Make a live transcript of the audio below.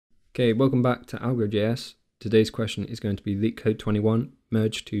Okay, welcome back to Algo.js. Today's question is going to be LeetCode 21,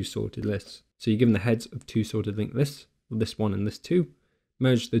 merge two sorted lists. So you're given the heads of two sorted linked lists, list 1 and list 2.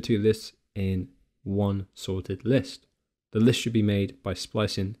 Merge the two lists in one sorted list. The list should be made by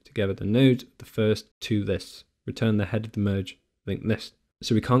splicing together the nodes of the first two lists. Return the head of the merge linked list.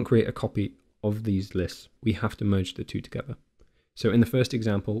 So we can't create a copy of these lists. We have to merge the two together. So in the first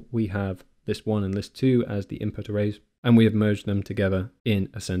example, we have list 1 and list 2 as the input arrays, and we have merged them together in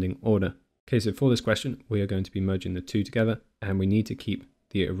ascending order. Okay, so for this question, we are going to be merging the two together, and we need to keep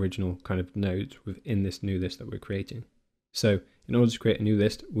the original kind of nodes within this new list that we're creating. So in order to create a new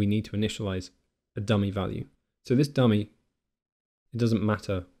list, we need to initialize a dummy value. So this dummy, it doesn't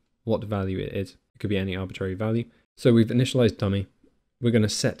matter what value it is. It could be any arbitrary value. So we've initialized dummy. We're going to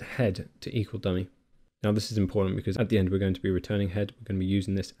set head to equal dummy. Now this is important because at the end we're going to be returning head. We're going to be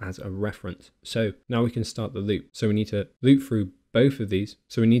using this as a reference. So now we can start the loop. So we need to loop through both of these.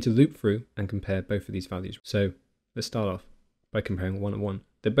 So we need to loop through and compare both of these values. So let's start off by comparing 1 and 1.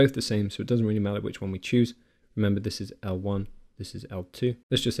 They're both the same, so it doesn't really matter which one we choose. Remember, this is L1, this is L2.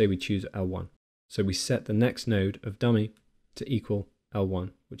 Let's just say we choose L1. So we set the next node of dummy to equal L1,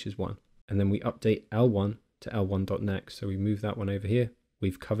 which is 1. And then we update L1 to L1.next. So we move that one over here.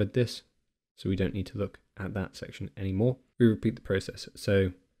 We've covered this, so we don't need to look at that section anymore. We repeat the process.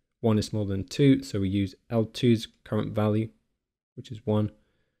 So 1 is smaller than 2, so we use L2's current value, which is 1,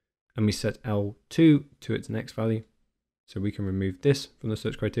 and we set L2 to its next value. So we can remove this from the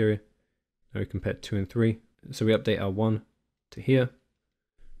search criteria. Now we compare 2 and 3. So we update L1 to here.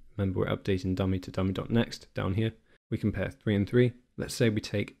 Remember, we're updating dummy to dummy.next down here. We compare 3 and 3. Let's say we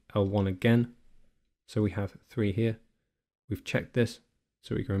take L1 again. So we have 3 here. We've checked this,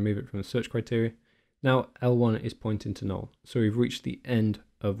 so we can remove it from the search criteria. Now L1 is pointing to null. So we've reached the end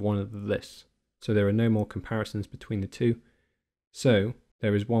of one of the lists. So there are no more comparisons between the two. So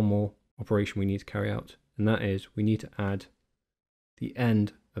there is one more operation we need to carry out, and that is we need to add the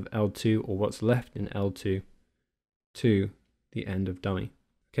end of L2, or what's left in L2, to the end of dummy.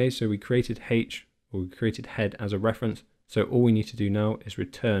 Okay, so we created H, or we created head as a reference. So all we need to do now is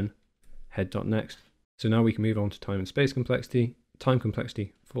return head.next. So now we can move on to time and space complexity. Time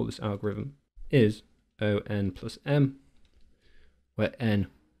complexity for this algorithm is O(n plus m, where n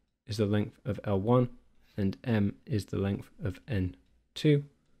is the length of L1 and m is the length of N2,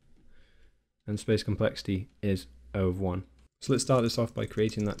 and space complexity is O of 1. So let's start this off by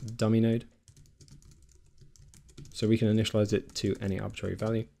creating that dummy node. So we can initialize it to any arbitrary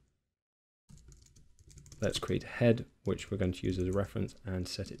value. Let's create head, which we're going to use as a reference, and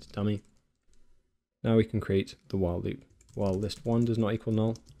set it to dummy. Now we can create the while loop. While list 1 does not equal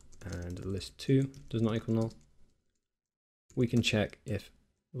null and list 2 does not equal null, we can check if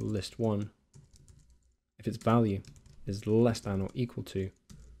list 1, if its value is less than or equal to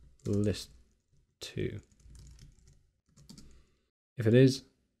list 2. If it is,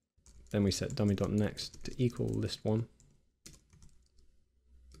 then we set dummy.next to equal list 1,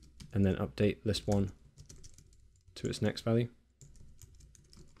 and then update list 1 to its next value.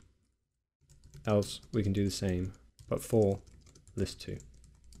 Else we can do the same, but for list 2.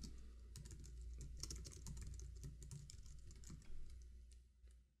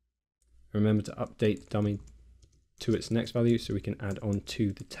 Remember to update dummy to its next value so we can add on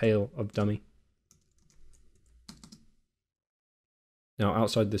to the tail of dummy. Now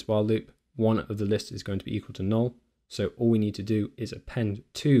outside this while loop, one of the lists is going to be equal to null. So all we need to do is append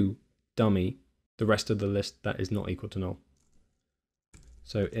to dummy the rest of the list that is not equal to null.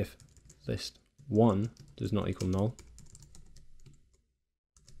 So if list 1 does not equal null,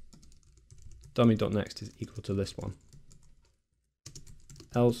 dummy.next is equal to list 1.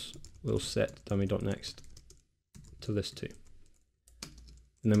 Else we'll set dummy.next to list 2.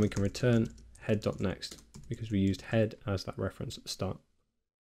 And then we can return head.next because we used head as that reference at the start.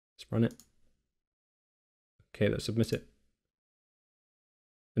 Let's run it. Okay, let's submit it.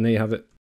 And there you have it.